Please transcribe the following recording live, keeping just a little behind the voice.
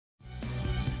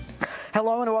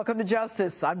Hello and welcome to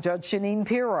Justice. I'm Judge Jeanine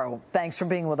Pirro. Thanks for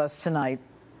being with us tonight.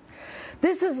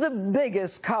 This is the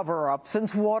biggest cover-up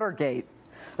since Watergate,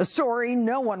 a story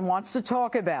no one wants to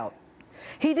talk about.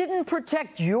 He didn't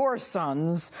protect your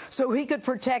sons so he could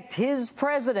protect his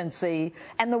presidency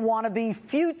and the wannabe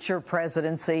future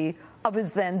presidency of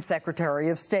his then Secretary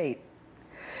of State.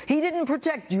 He didn't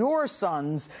protect your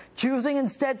sons, choosing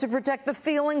instead to protect the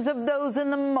feelings of those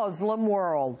in the Muslim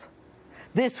world.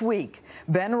 This week,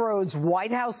 Ben Rhodes'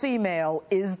 White House email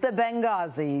is the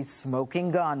Benghazi smoking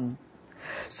gun.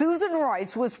 Susan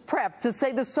Rice was prepped to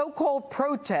say the so-called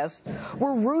protests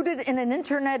were rooted in an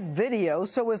internet video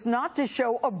so as not to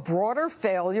show a broader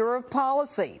failure of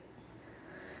policy.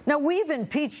 Now, we've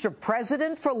impeached a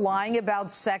president for lying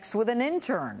about sex with an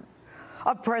intern.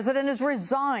 A president has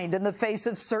resigned in the face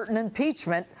of certain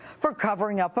impeachment for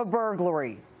covering up a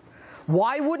burglary.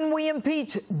 Why wouldn't we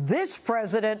impeach this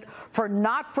president for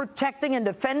not protecting and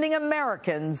defending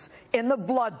Americans in the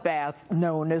bloodbath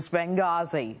known as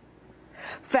Benghazi?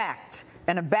 Fact: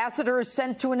 an ambassador is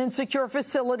sent to an insecure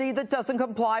facility that doesn't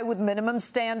comply with minimum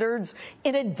standards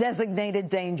in a designated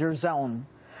danger zone.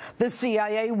 The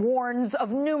CIA warns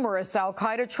of numerous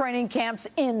al-Qaeda training camps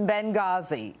in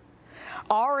Benghazi.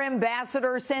 Our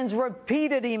ambassador sends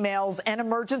repeated emails and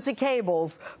emergency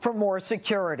cables for more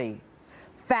security.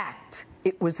 Fact: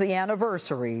 it was the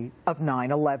anniversary of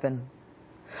 9/11.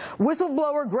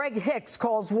 Whistleblower Greg Hicks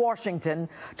calls Washington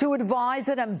to advise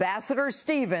that Ambassador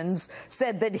Stevens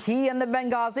said that he and the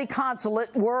Benghazi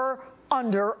consulate were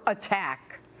under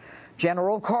attack.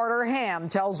 General Carter Ham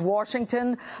tells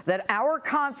Washington that our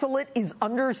consulate is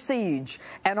under siege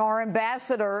and our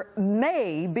ambassador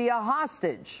may be a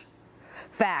hostage.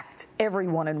 Fact: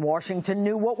 everyone in Washington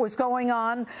knew what was going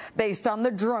on based on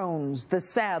the drones, the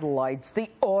satellites, the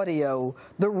audio,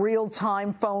 the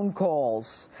real-time phone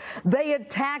calls. They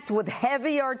attacked with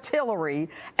heavy artillery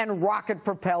and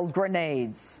rocket-propelled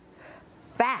grenades.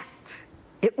 Fact: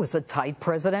 it was a tight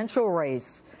presidential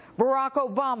race. Barack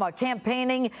Obama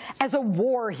campaigning as a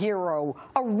war hero,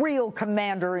 a real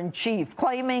commander-in-chief,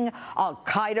 claiming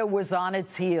al-Qaeda was on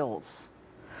its heels.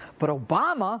 But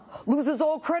Obama loses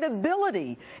all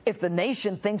credibility if the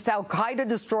nation thinks al-Qaeda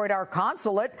destroyed our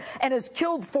consulate and has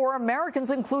killed 4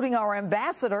 Americans, including our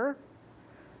ambassador.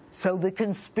 So the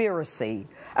conspiracy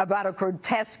about a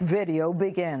grotesque video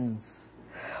begins.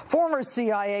 Former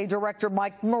CIA Director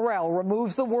Mike Morrell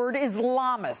removes the word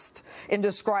Islamist in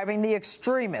describing the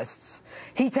extremists.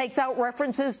 He takes out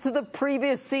references to the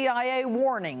previous CIA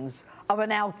warnings of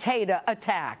an al-Qaeda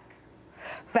attack.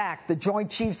 Fact: the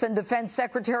Joint Chiefs and Defense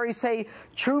Secretaries say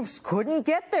troops couldn't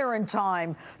get there in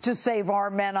time to save our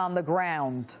men on the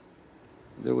ground.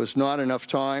 There was not enough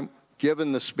time,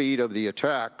 given the speed of the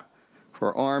attack,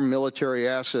 for armed military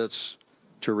assets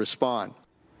to respond.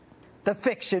 The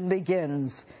fiction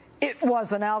begins. It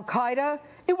wasn't al-Qaeda.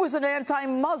 It was an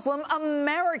anti-Muslim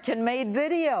American-made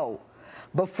video.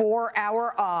 Before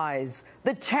our eyes,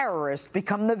 the terrorists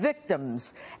become the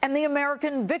victims, and the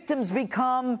American victims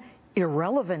become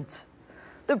irrelevant.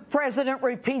 The president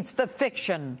repeats the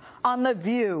fiction on The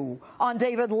View, on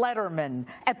David Letterman,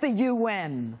 at the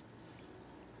UN.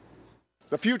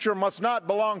 The future must not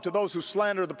belong to those who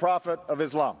slander the Prophet of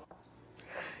Islam.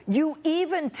 You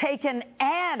even take an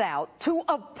ad out to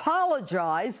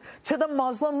apologize to the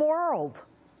Muslim world.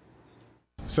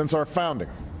 Since our founding,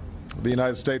 the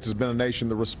United States has been a nation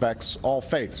that respects all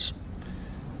faiths.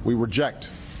 We reject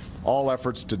all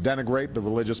efforts to denigrate the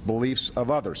religious beliefs of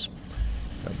others.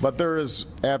 But there is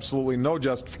absolutely no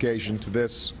justification to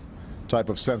this type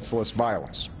of senseless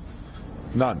violence.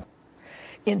 None.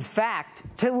 In fact,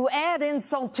 to add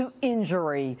insult to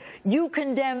injury, you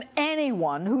condemn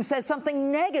anyone who says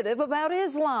something negative about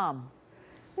Islam.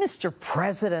 Mr.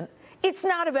 President, it's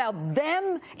not about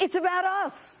them, it's about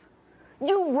us.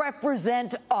 You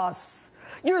represent us.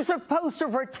 You're supposed to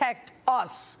protect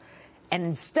us. And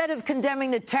instead of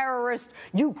condemning the terrorists,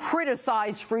 you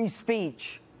criticize free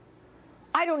speech.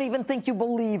 I don't even think you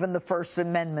believe in the First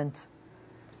Amendment.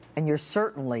 And you're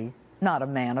certainly not a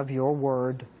man of your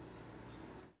word.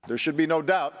 There should be no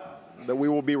doubt that we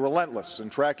will be relentless in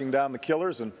tracking down the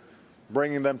killers and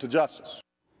bringing them to justice.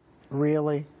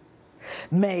 Really?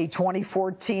 May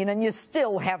 2014, and you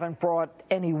still haven't brought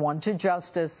anyone to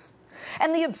justice.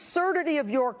 And the absurdity of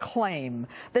your claim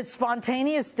that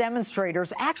spontaneous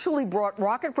demonstrators actually brought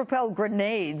rocket-propelled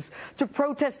grenades to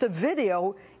protest a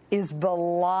video is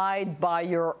belied by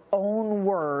your own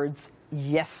words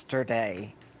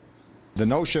yesterday. The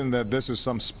notion that this is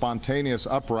some spontaneous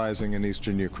uprising in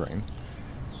eastern Ukraine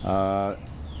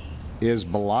is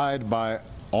belied by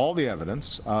all the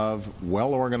evidence of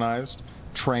well-organized,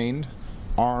 trained,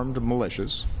 armed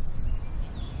militias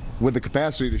with the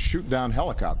capacity to shoot down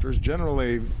helicopters.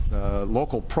 Generally,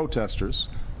 local protesters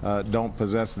don't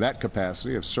possess that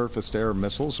capacity of surface-to-air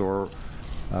missiles or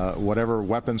whatever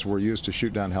weapons were used to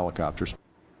shoot down helicopters.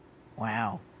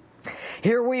 Wow.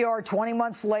 Here we are 20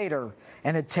 months later,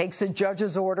 and it takes a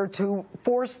judge's order to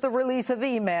force the release of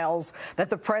emails that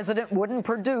the president wouldn't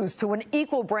produce to an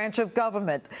equal branch of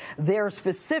government, there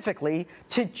specifically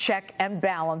to check and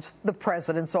balance the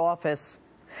president's office.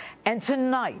 And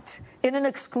tonight, in an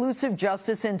exclusive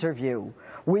Justice interview,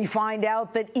 we find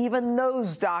out that even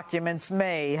those documents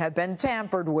may have been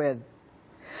tampered with.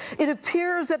 It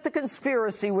appears that the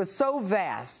conspiracy was so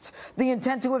vast, the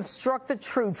intent to obstruct the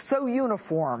truth so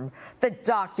uniform, that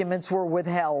documents were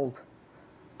withheld.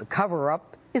 The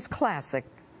cover-up is classic.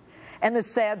 And the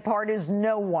sad part is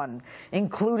no one,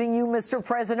 including you, Mr.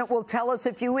 President, will tell us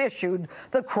if you issued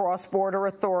the cross-border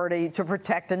authority to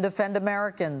protect and defend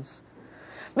Americans.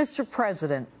 Mr.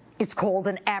 President, it's called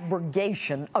an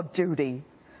abrogation of duty.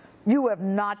 You have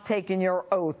not taken your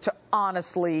oath to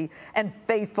honestly and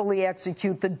faithfully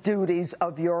execute the duties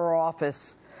of your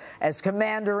office. As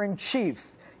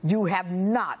Commander-in-Chief, you have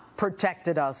not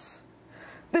protected us.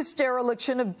 This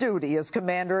dereliction of duty as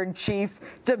Commander-in-Chief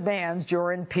demands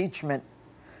your impeachment.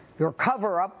 Your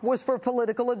cover-up was for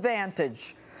political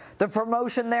advantage. The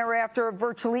promotion thereafter of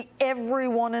virtually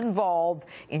everyone involved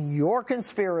in your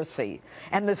conspiracy,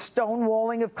 and the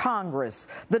stonewalling of Congress,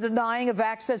 the denying of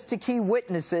access to key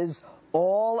witnesses,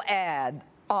 all add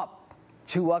up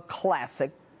to a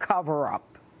classic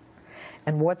cover-up.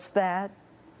 And what's that?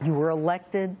 You were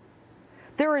elected?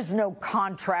 There is no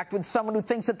contract with someone who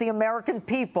thinks that the American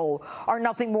people are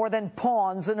nothing more than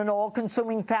pawns in an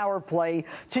all-consuming power play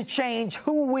to change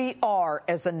who we are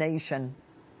as a nation.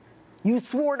 You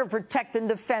swore to protect and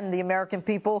defend the American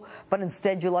people, but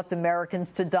instead you left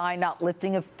Americans to die, not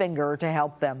lifting a finger to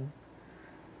help them.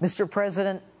 Mr.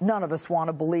 President, none of us want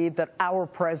to believe that our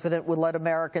president would let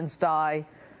Americans die,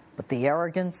 but the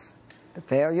arrogance, the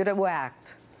failure to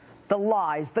act, the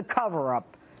lies, the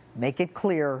cover-up make it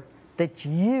clear that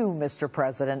you, Mr.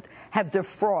 President, have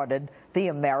defrauded the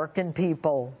American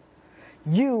people.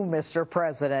 You, Mr.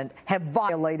 President, have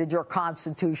violated your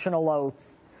constitutional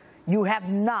oath. You have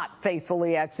not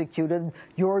faithfully executed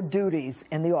your duties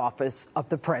in the office of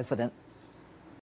the president.